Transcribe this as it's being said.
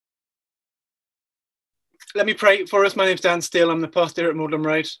Let me pray for us. My name's Dan Steele. I'm the pastor at Magdalen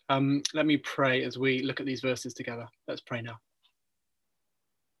Road. Let me pray as we look at these verses together. Let's pray now.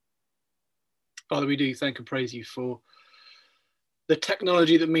 Father, we do thank and praise you for the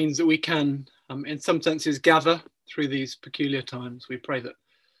technology that means that we can, in some senses, gather through these peculiar times. We pray that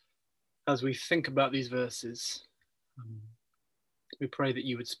as we think about these verses, we pray that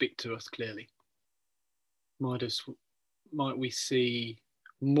you would speak to us clearly. Might we see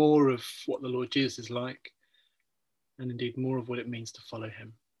more of what the Lord Jesus is like, and indeed more of what it means to follow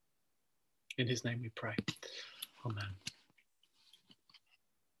him. In his name we pray. Amen.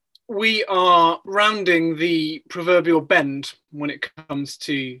 We are rounding the proverbial bend when it comes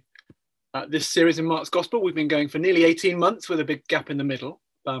to this series in Mark's Gospel. We've been going for nearly 18 months with a big gap in the middle.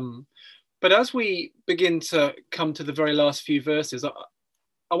 But as we begin to come to the very last few verses,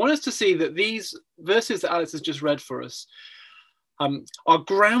 I want us to see that these verses that Alex has just read for us are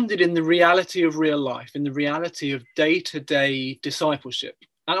grounded in the reality of real life, in the reality of day-to-day discipleship.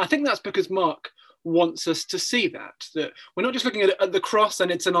 And I think that's because Mark wants us to see that we're not just looking at the cross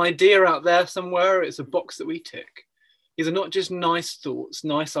and it's an idea out there somewhere, it's a box that we tick. These are not just nice thoughts,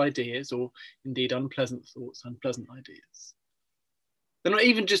 nice ideas, or indeed unpleasant thoughts, unpleasant ideas. They're not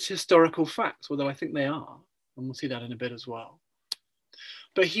even just historical facts, although I think they are, and we'll see that in a bit as well.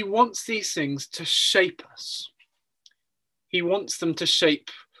 But he wants these things to shape us. He wants them to shape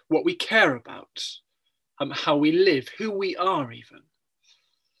what we care about, how we live, who we are even.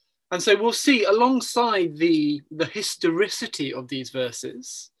 And so we'll see alongside the historicity of these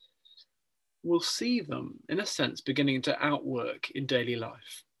verses, we'll see them, in a sense, beginning to outwork in daily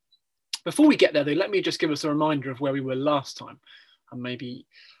life. Before we get there, though, let me just give us a reminder of where we were last time. And maybe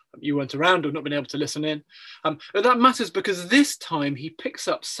you weren't around or not been able to listen in. But that matters because this time he picks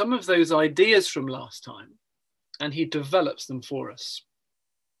up some of those ideas from last time and he develops them for us.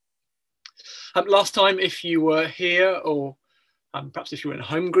 Last time, if you were here or perhaps if you were in a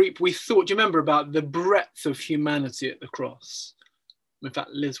home group, we thought, do you remember about the breadth of humanity at the cross? In fact,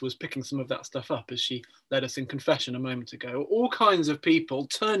 Liz was picking some of that stuff up as she led us in confession a moment ago. All kinds of people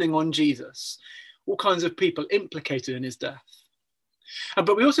turning on Jesus, all kinds of people implicated in his death.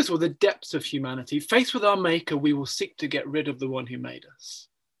 But we also saw the depths of humanity. Faced with our maker, we will seek to get rid of the one who made us.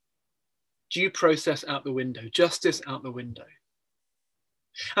 Due process out the window, justice out the window.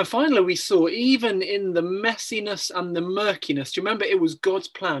 And finally, we saw even in the messiness and the murkiness, do you remember it was God's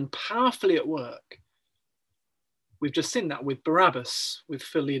plan powerfully at work? We've just seen that with Barabbas, with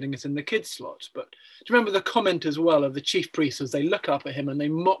Phil leading us in the kids slot. But do you remember the comment as well of the chief priests as they look up at him and they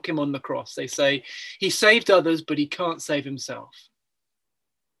mock him on the cross? They say, he saved others, but he can't save himself.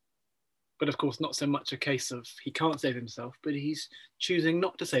 But of course, not so much a case of he can't save himself, but he's choosing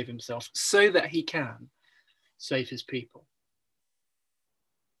not to save himself so that he can save his people.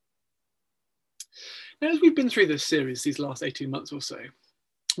 Now, as we've been through this series these last 18 months or so,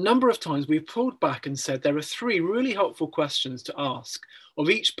 a number of times we've pulled back and said there are three really helpful questions to ask of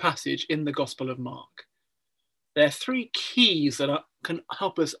each passage in the Gospel of Mark. There are three keys that can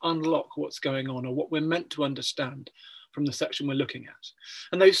help us unlock what's going on or what we're meant to understand from the section we're looking at.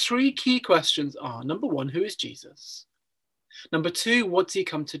 And those three key questions are, number one, who is Jesus? Number two, what's he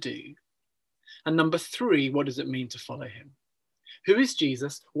come to do? And number three, what does it mean to follow him? Who is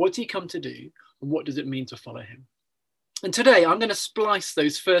Jesus? What's he come to do? And what does it mean to follow him? And today I'm going to splice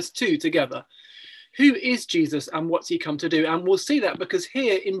those first two together. Who is Jesus and what's he come to do? And we'll see that because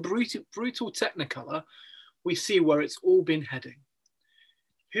here in brutal technicolor, we see where it's all been heading.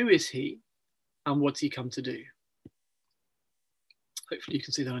 Who is he and what's he come to do? Hopefully you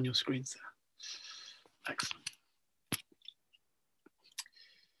can see that on your screens there. Excellent.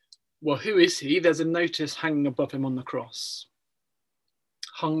 Well, who is he? There's a notice hanging above him on the cross,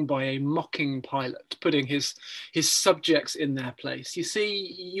 hung by a mocking Pilate, putting his subjects in their place. You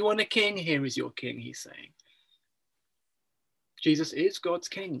see, you want a king? Here is your king, he's saying. Jesus is God's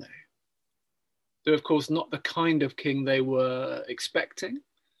king, though. Though, of course, not the kind of king they were expecting.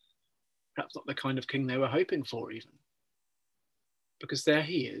 Perhaps not the kind of king they were hoping for, even. Because there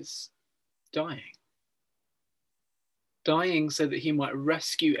he is, dying. Dying so that he might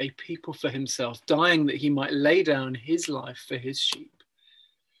rescue a people for himself. Dying that he might lay down his life for his sheep.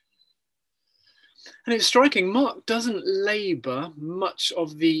 And it's striking, Mark doesn't labour much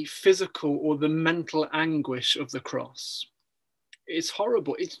of the physical or the mental anguish of the cross. It's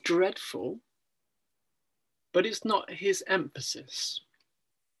horrible, it's dreadful, but it's not his emphasis.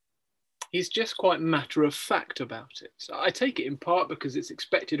 He's just quite matter of fact about it. So I take it in part because it's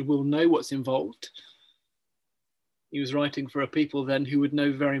expected we'll know what's involved. He was writing for a people then who would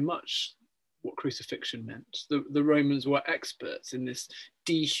know very much what crucifixion meant. The Romans were experts in this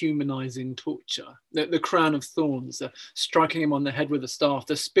dehumanizing torture, the crown of thorns, the striking him on the head with a staff,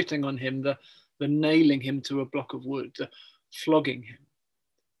 the spitting on him, the nailing him to a block of wood, the flogging him.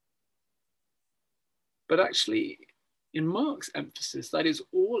 But actually, in Mark's emphasis, that is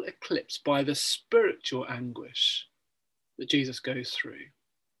all eclipsed by the spiritual anguish that Jesus goes through.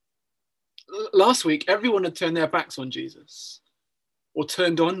 Last week, everyone had turned their backs on Jesus or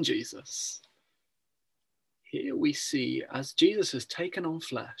turned on Jesus. Here we see, as Jesus has taken on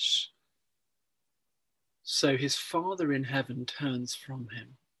flesh, so his Father in heaven turns from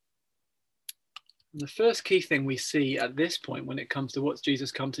him. And the first key thing we see at this point when it comes to what's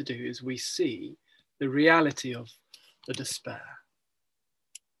Jesus come to do is we see the reality of the despair.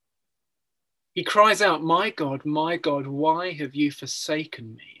 He cries out, my God, why have you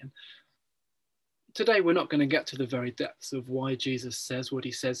forsaken me?" And today we're not going to get to the very depths of why Jesus says what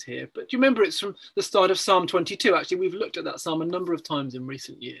he says here, but do you remember it's from the start of Psalm 22? Actually, we've looked at that psalm a number of times in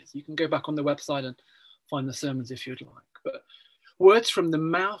recent years. You can go back on the website and find the sermons if you'd like. But words from the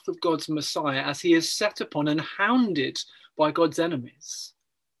mouth of God's Messiah as he is set upon and hounded by God's enemies.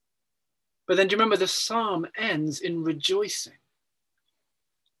 But then do you remember the psalm ends in rejoicing?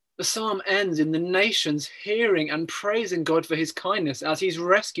 The psalm ends in the nations hearing and praising God for his kindness as he's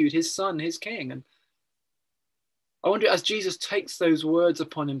rescued his son, his king. And I wonder, as Jesus takes those words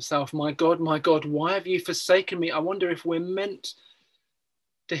upon himself, my God, why have you forsaken me? I wonder if we're meant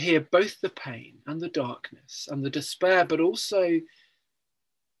to hear both the pain and the darkness and the despair, but also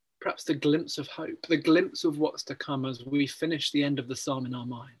perhaps the glimpse of hope, the glimpse of what's to come as we finish the end of the psalm in our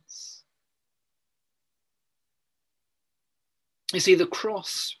minds. You see, the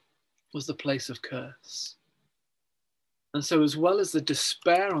cross was the place of curse. And so as well as the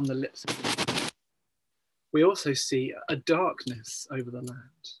despair on the lips of God, we also see a darkness over the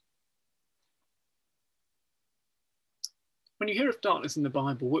land. When you hear of darkness in the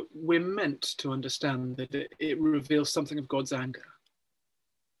Bible, we're meant to understand that it reveals something of God's anger.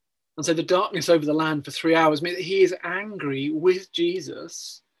 And so the darkness over the land for 3 hours means that he is angry with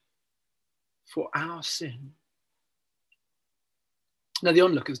Jesus for our sin. Now, the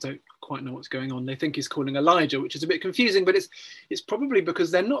onlookers don't quite know what's going on. They think he's calling Elijah, which is a bit confusing, but it's probably because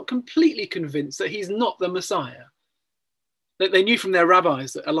they're not completely convinced that he's not the Messiah. That they knew from their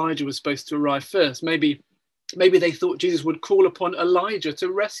rabbis that Elijah was supposed to arrive first. Maybe they thought Jesus would call upon Elijah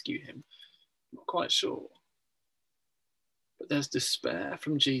to rescue him. Not quite sure. But there's despair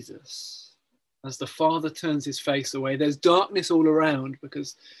from Jesus. As the Father turns his face away, there's darkness all around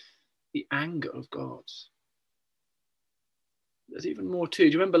because the anger of God. There's even more too. Do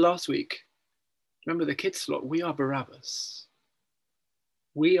you remember last week? Remember the kids' slot? We are Barabbas.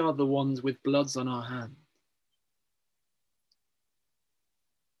 We are the ones with bloods on our hands.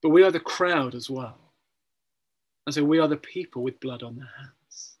 But we are the crowd as well. And so we are the people with blood on their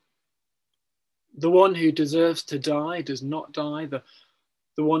hands. The one who deserves to die does not die. The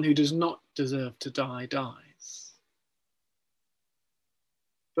one who does not deserve to die dies.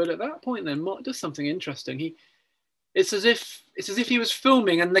 But at that point then, Mark does something interesting. It's as if he was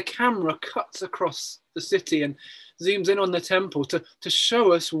filming and the camera cuts across the city and zooms in on the temple to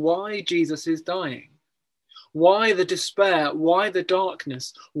show us why Jesus is dying. Why the despair? Why the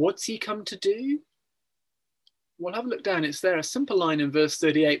darkness? What's he come to do? Well, have a look down. It's there, a simple line in verse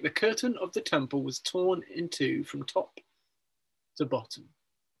 38. The curtain of the temple was torn in two from top to bottom.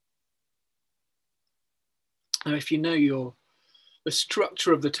 Now, if you know the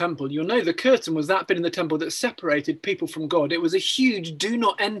structure of the temple, you'll know the curtain was that bit in the temple that separated people from God. It was a huge do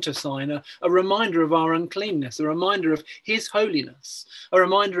not enter sign, a reminder of our uncleanness, a reminder of his holiness, a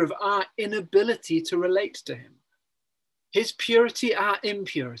reminder of our inability to relate to him. His purity, our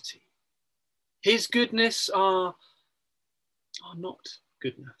impurity. His goodness, our not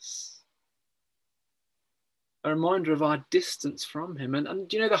goodness. A reminder of our distance from him.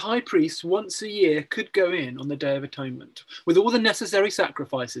 And you know, the high priest once a year could go in on the Day of Atonement with all the necessary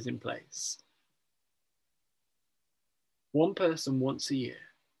sacrifices in place. One person once a year.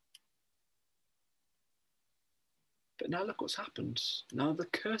 But now look what's happened. Now the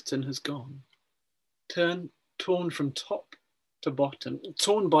curtain has gone. Torn from top to bottom.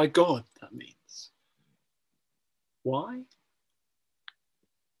 Torn by God, that means. Why?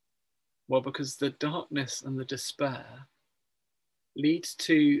 Well, because the darkness and the despair leads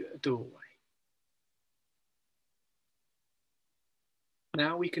to a doorway.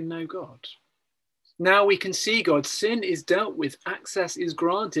 Now we can know God. Now we can see God. Sin is dealt with. Access is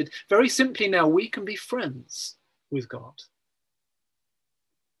granted. Very simply now we can be friends with God.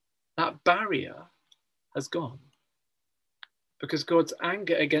 That barrier has gone. Because God's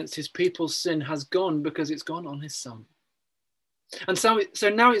anger against his people's sin has gone because it's gone on his son. And so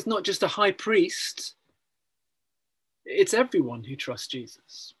now it's not just a high priest, it's everyone who trusts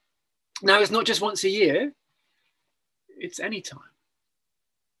Jesus. Now it's not just once a year, it's any time.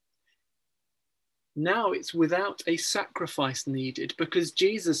 Now it's without a sacrifice needed, because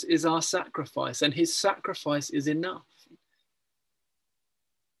Jesus is our sacrifice and his sacrifice is enough.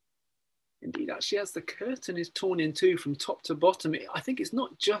 Indeed, actually, as the curtain is torn in two from top to bottom, I think it's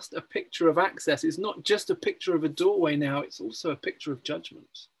not just a picture of access. It's not just a picture of a doorway now. It's also a picture of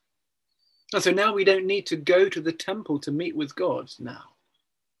judgment. And so now we don't need to go to the temple to meet with God now.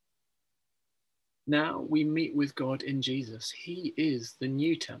 Now we meet with God in Jesus. He is the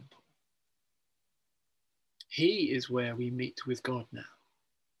new temple. He is where we meet with God now.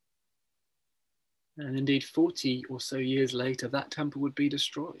 And indeed, 40 or so years later, that temple would be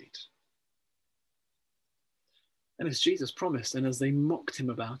destroyed. And as Jesus promised, and as they mocked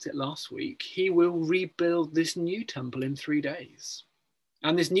him about it last week, he will rebuild this new temple in 3 days.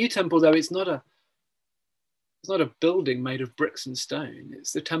 And this new temple, though, it's not a building made of bricks and stone.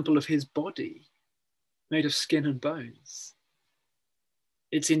 It's the temple of his body, made of skin and bones.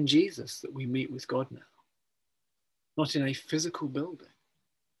 It's in Jesus that we meet with God now, not in a physical building.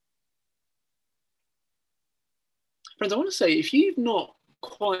 Friends, I want to say, if you've not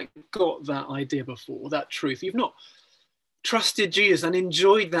quite got that idea before, that truth, you've not trusted Jesus and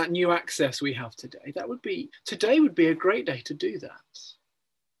enjoyed that new access we have today, today would be a great day to do that.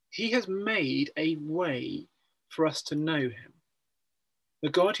 He has made a way for us to know him. The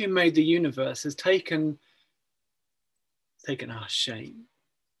God who made the universe has taken our shame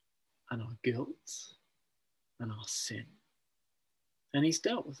and our guilt and our sin, and he's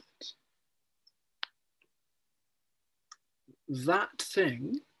dealt with it. That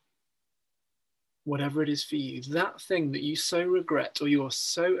thing, whatever it is for you, that thing that you so regret or you are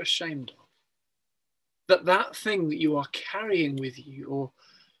so ashamed of, that thing that you are carrying with you, or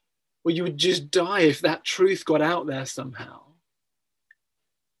you would just die if that truth got out there somehow,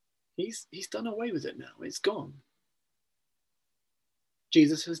 he's done away with it now. It's gone.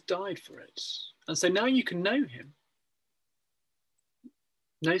 Jesus has died for it. And so now you can know him.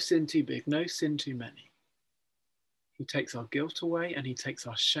 No sin too big, no sin too many. He takes our guilt away and he takes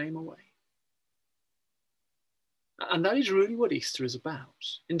our shame away. And that is really what Easter is about.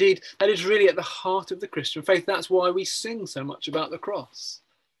 Indeed, that is really at the heart of the Christian faith. That's why we sing so much about the cross.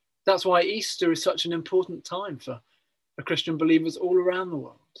 That's why Easter is such an important time for Christian believers all around the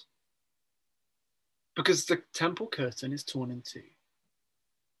world. Because the temple curtain is torn in two.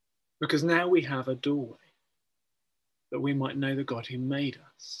 Because now we have a doorway that we might know the God who made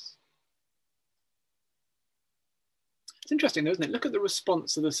us. It's interesting, though, isn't it? Look at the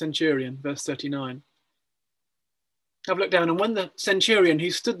response of the centurion, verse 39. Have a look down. And when the centurion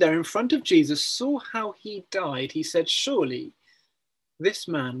who stood there in front of Jesus saw how he died, he said, "Surely this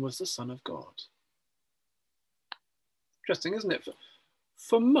man was the Son of God." Interesting, isn't it?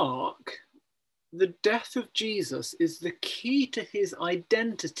 For Mark, the death of Jesus is the key to his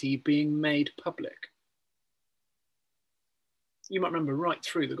identity being made public. You might remember right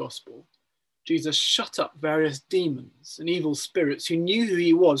through the gospel, Jesus shut up various demons and evil spirits who knew who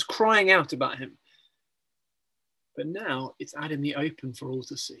he was, crying out about him. But now it's out in the open for all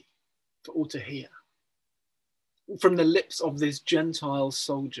to see, for all to hear. From the lips of this Gentile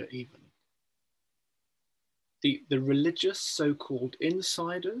soldier even. The religious so-called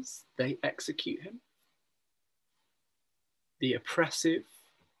insiders, they execute him. The oppressive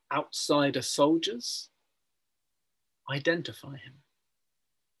outsider soldiers identify him.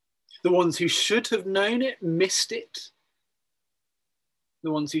 The ones who should have known it, missed it.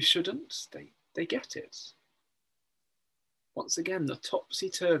 The ones who shouldn't, they get it. Once again, the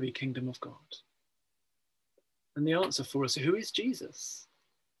topsy-turvy kingdom of God. And the answer for us, who is Jesus?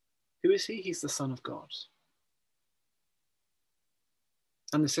 Who is he? He's the Son of God.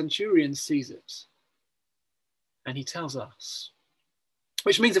 And the centurion sees it. And he tells us.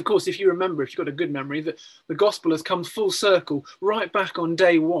 Which means, of course, if you remember, if you've got a good memory, that the gospel has come full circle right back on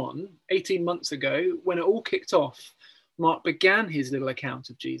day one, 18 months ago, when it all kicked off. Mark began his little account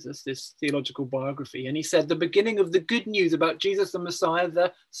of Jesus, this theological biography, and he said, the beginning of the good news about Jesus the Messiah,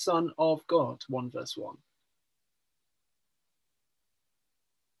 the Son of God, 1 verse 1.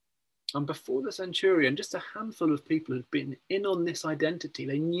 And before the centurion, just a handful of people had been in on this identity.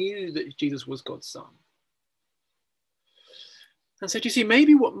 They knew that Jesus was God's Son. And so do you see,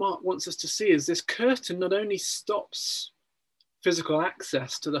 maybe what Mark wants us to see is this curtain not only stops physical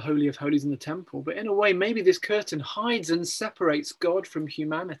access to the Holy of Holies in the temple, but in a way, maybe this curtain hides and separates God from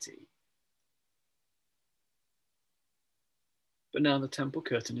humanity. But now the temple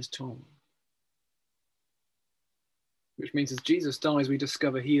curtain is torn. which means as Jesus dies, we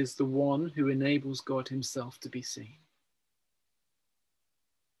discover he is the one who enables God himself to be seen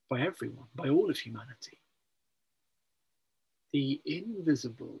by everyone, by all of humanity. The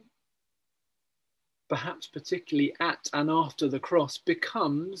invisible, perhaps particularly at and after the cross,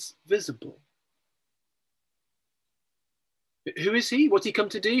 becomes visible. Who is he? What's he come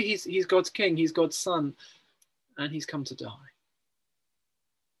to do? He's God's king, he's God's son, and he's come to die.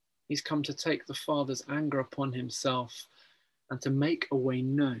 He's come to take the Father's anger upon himself and to make a way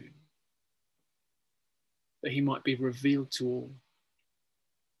known that he might be revealed to all.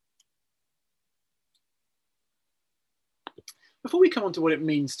 Before we come on to what it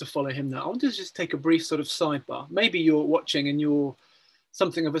means to follow him now, I want to just take a brief sort of sidebar. Maybe you're watching and you're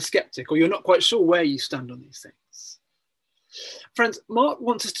something of a skeptic, or you're not quite sure where you stand on these things. Friends, Mark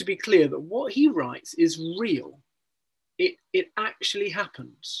wants us to be clear that what he writes is real. It actually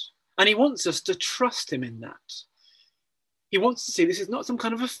happened. And he wants us to trust him in that. He wants to see this is not some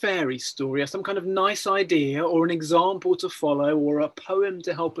kind of a fairy story or some kind of nice idea or an example to follow or a poem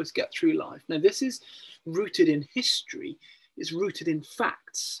to help us get through life. No, this is rooted in history. It's rooted in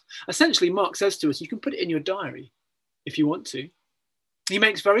facts. Essentially, Mark says to us, you can put it in your diary if you want to. He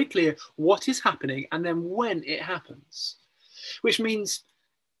makes very clear what is happening and then when it happens, which means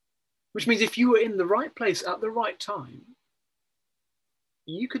if you were in the right place at the right time,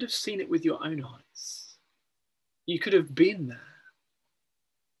 you could have seen it with your own eyes. You could have been there.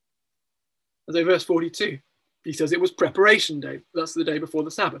 So verse 42, he says it was preparation day. That's the day before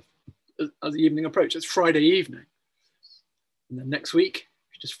the Sabbath. As the evening approached, it's Friday evening. And then next week,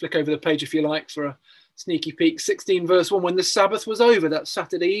 just flick over the page if you like for a sneaky peek. 16 verse 1, when the Sabbath was over, that's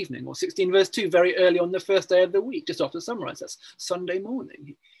Saturday evening. Or 16 verse 2, very early on the first day of the week, just after sunrise, that's Sunday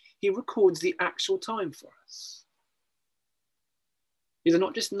morning. He records the actual time for us. These are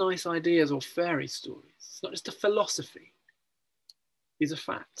not just nice ideas or fairy stories. It's not just a philosophy. These are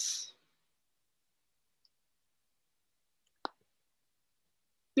facts.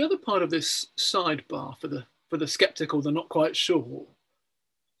 The other part of this sidebar for the skeptical, the not quite sure,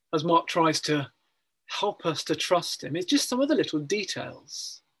 as Mark tries to help us to trust him, is just some of the little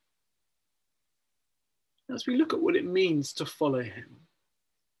details. As we look at what it means to follow him,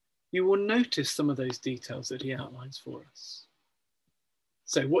 you will notice some of those details that he outlines for us.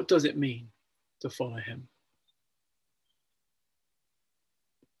 So what does it mean to follow him?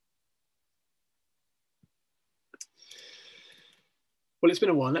 Well, it's been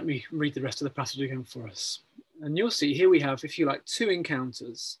a while. Let me read the rest of the passage again for us. And you'll see here we have, if you like, two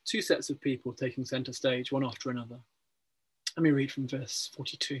encounters, two sets of people taking centre stage, one after another. Let me read from verse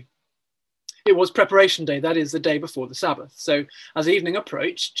 42. It was preparation day, that is the day before the Sabbath. So as evening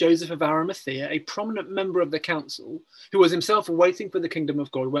approached, Joseph of Arimathea, a prominent member of the council, who was himself waiting for the kingdom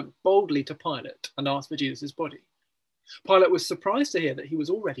of God, went boldly to Pilate and asked for Jesus' body. Pilate was surprised to hear that he was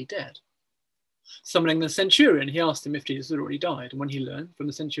already dead. Summoning the centurion, he asked him if Jesus had already died. And when he learned from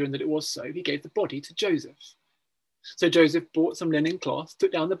the centurion that it was so, he gave the body to Joseph. So Joseph bought some linen cloth,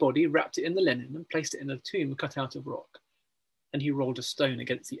 took down the body, wrapped it in the linen, and placed it in a tomb cut out of rock. And he rolled a stone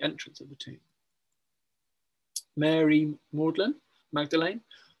against the entrance of the tomb. Mary Magdalene,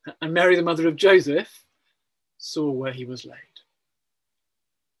 and Mary, the mother of Joseph, saw where he was laid.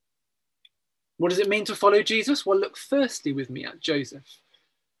 What does it mean to follow Jesus? Well, look firstly with me at Joseph.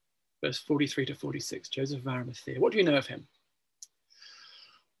 Verse 43 to 46, Joseph of Arimathea. What do we know of him?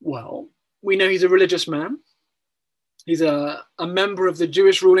 Well, we know he's a religious man. He's a member of the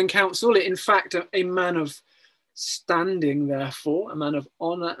Jewish ruling council. In fact, a man of standing, therefore, a man of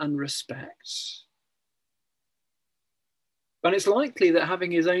honour and respect. And it's likely that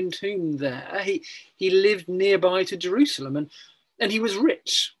having his own tomb there, he lived nearby to Jerusalem and he was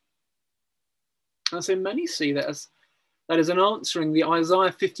rich. And so many see that as an answering the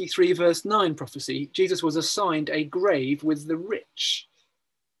Isaiah 53 verse 9 prophecy. Jesus was assigned a grave with the rich.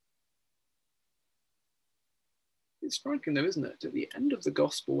 It's striking though, isn't it? At the end of the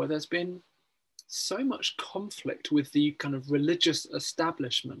gospel, where there's been so much conflict with the kind of religious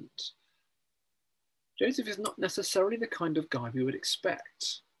establishment, Joseph is not necessarily the kind of guy we would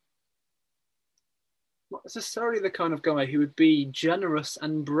expect. Not necessarily the kind of guy who would be generous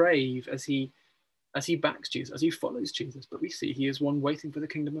and brave as he backs Jesus, as he follows Jesus, but we see he is one waiting for the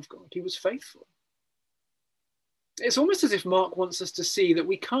kingdom of God. He was faithful. It's almost as if Mark wants us to see that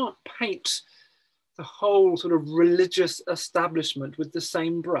we can't paint the whole sort of religious establishment with the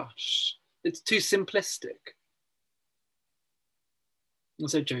same brush. It's too simplistic. And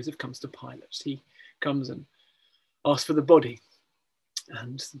so Joseph comes to Pilate. He comes and asks for the body.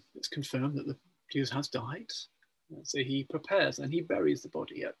 And it's confirmed that Jesus has died. So he prepares and he buries the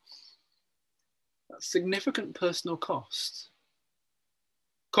body. That's significant personal cost.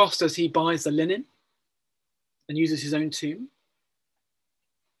 Cost as he buys the linen and uses his own tomb.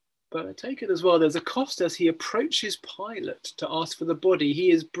 But I take it as well, there's a cost as he approaches Pilate to ask for the body.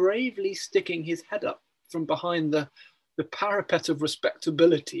 He is bravely sticking his head up from behind the parapet of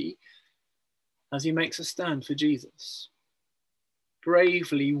respectability as he makes a stand for Jesus.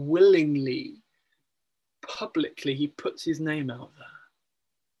 Bravely, willingly, publicly, he puts his name out there.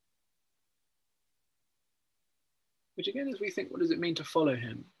 Which again, as we think, what does it mean to follow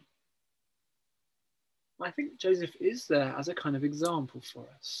him? I think Joseph is there as a kind of example for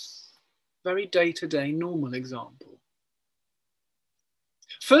us. Very day-to-day, normal example.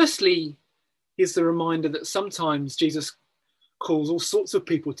 Firstly, he's the reminder that sometimes Jesus calls all sorts of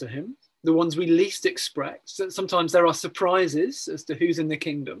people to him, the ones we least expect. So sometimes there are surprises as to who's in the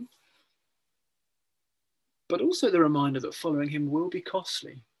kingdom. But also the reminder that following him will be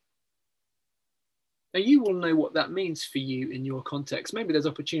costly. Now, you will know what that means for you in your context. Maybe there's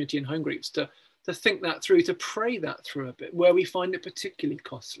opportunity in home groups to think that through, to pray that through a bit, where we find it particularly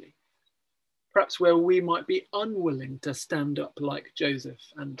costly. Perhaps where we might be unwilling to stand up like Joseph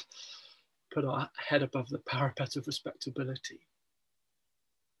and put our head above the parapet of respectability.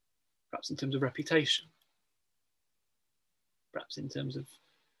 Perhaps in terms of reputation. Perhaps in terms of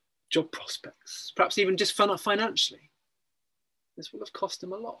job prospects. Perhaps even just financially. This will have cost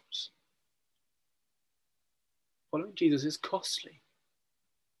him a lot. Following Jesus is costly.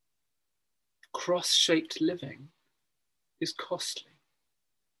 Cross-shaped living is costly.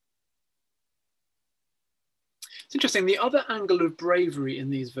 It's interesting, the other angle of bravery in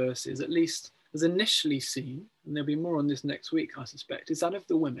these verses, at least as initially seen, and there'll be more on this next week, I suspect, is that of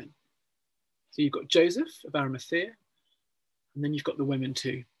the women. So you've got Joseph of Arimathea, and then you've got the women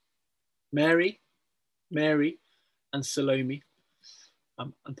too. Mary, and Salome,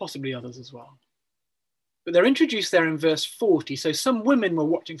 and possibly others as well. But they're introduced there in verse 40. So some women were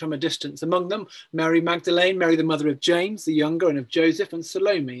watching from a distance, among them Mary Magdalene, Mary the mother of James the younger, and of Joseph, and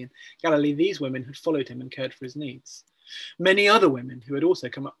Salome. In Galilee, these women had followed him and cared for his needs. Many other women who had also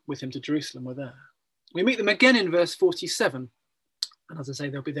come up with him to Jerusalem were there. We meet them again in verse 47. And as I say,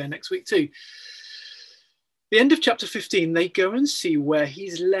 they'll be there next week too. The end of chapter 15, they go and see where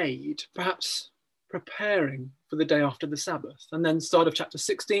he's laid, perhaps preparing for the day after the Sabbath. And then start of chapter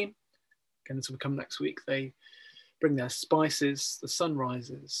 16, again, this will come next week, they bring their spices, the sun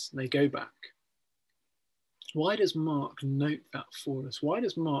rises, and they go back. Why does Mark note that for us? Why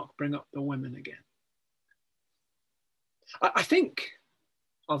does Mark bring up the women again? I think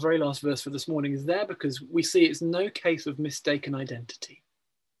our very last verse for this morning is there because we see it's no case of mistaken identity.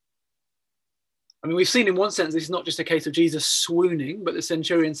 I mean, we've seen in one sense, this is not just a case of Jesus swooning, but the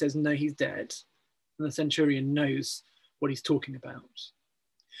centurion says, no, he's dead. And the centurion knows what he's talking about.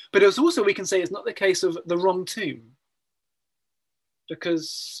 But it's also, we can say, it's not the case of the wrong tomb.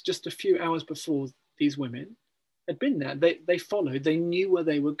 Because just a few hours before, these women had been there. They followed, they knew where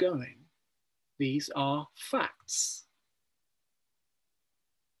they were going. These are facts.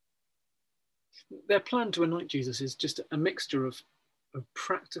 Their plan to anoint Jesus is just a mixture of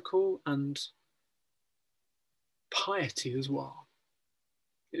practical and piety as well.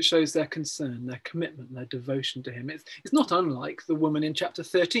 It shows their concern, their commitment, their devotion to him. It's not unlike the woman in chapter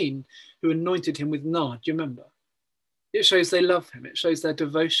 13 who anointed him with nard, do you remember? It shows they love him. It shows their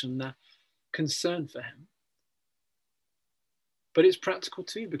devotion, their concern for him. But it's practical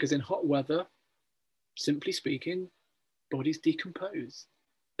too, because in hot weather, simply speaking, bodies decompose.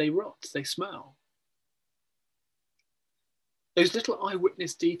 They rot, they smell. Those little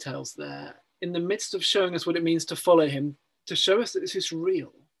eyewitness details there, in the midst of showing us what it means to follow him, to show us that this is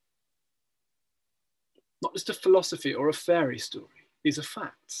real. Not just a philosophy or a fairy story. These are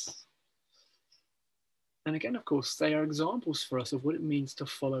facts. And again, of course, they are examples for us of what it means to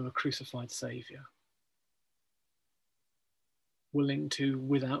follow a crucified Saviour. Willing to,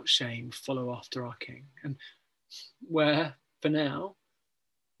 without shame, follow after our King. And where, for now,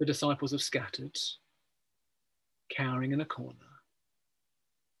 the disciples have scattered, cowering in a corner,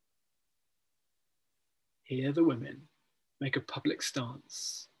 here the women make a public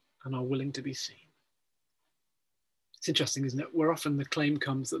stance and are willing to be seen. It's interesting, isn't it? Where often the claim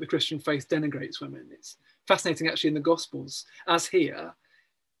comes that the Christian faith denigrates women. It's fascinating actually in the Gospels, as here,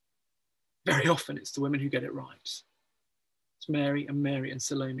 very often it's the women who get it right. It's Mary and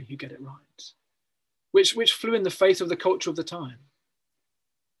Salome who get it right, which flew in the face of the culture of the time.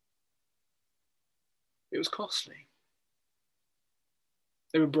 It was costly.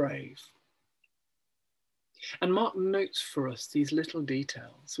 They were brave. And Mark notes for us these little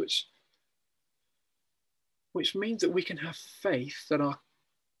details, which means that we can have faith that our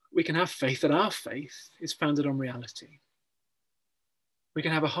We can have faith that our faith is founded on reality. We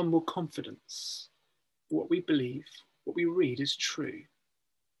can have a humble confidence that what we believe, what we read is true.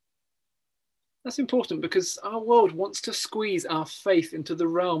 That's important because our world wants to squeeze our faith into the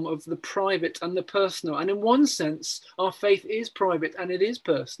realm of the private and the personal. And in one sense, our faith is private and it is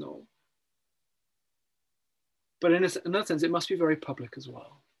personal. But in another sense, it must be very public as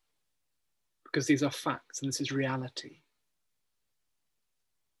well, because these are facts and this is reality.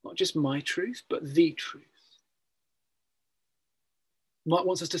 Not just my truth, but the truth. Mark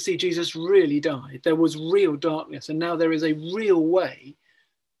wants us to see Jesus really died. There was real darkness, and now there is a real way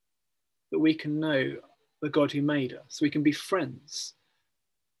that we can know the God who made us. We can be friends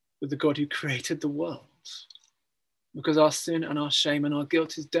with the God who created the world, because our sin and our shame and our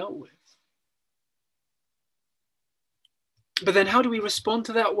guilt is dealt with. But then how do we respond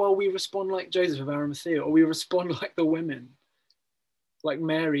to that? Well, we respond like Joseph of Arimathea, or we respond like the women, like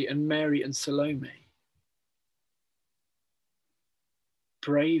Mary and Salome,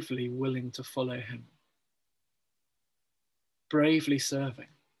 bravely willing to follow him, bravely serving.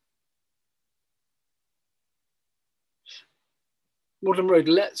 Magdalen Road,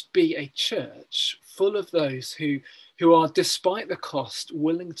 let's be a church full of those who are, despite the cost,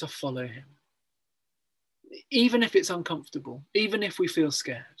 willing to follow him. Even if it's uncomfortable, even if we feel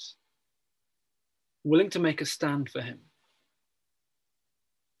scared, willing to make a stand for him.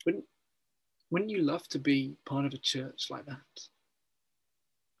 Wouldn't you love to be part of a church like that?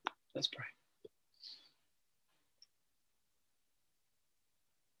 Let's pray.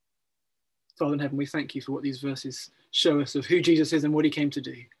 Father in heaven, we thank you for what these verses show us of who Jesus is and what he came to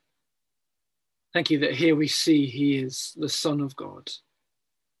do. Thank you that here we see he is the Son of God.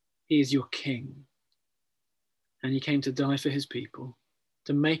 He is your King. And he came to die for his people,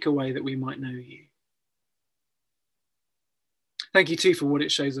 to make a way that we might know you. Thank you too for what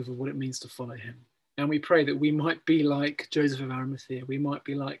it shows us of what it means to follow him. And we pray that we might be like Joseph of Arimathea. We might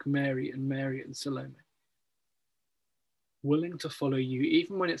be like Mary and Salome, willing to follow you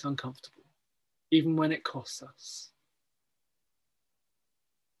even when it's uncomfortable, even when it costs us.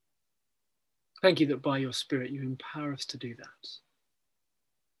 Thank you that by your Spirit you empower us to do that.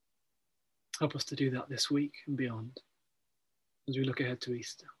 Help us to do that this week and beyond as we look ahead to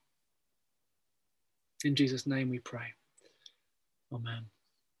Easter. In Jesus' name we pray. Amen.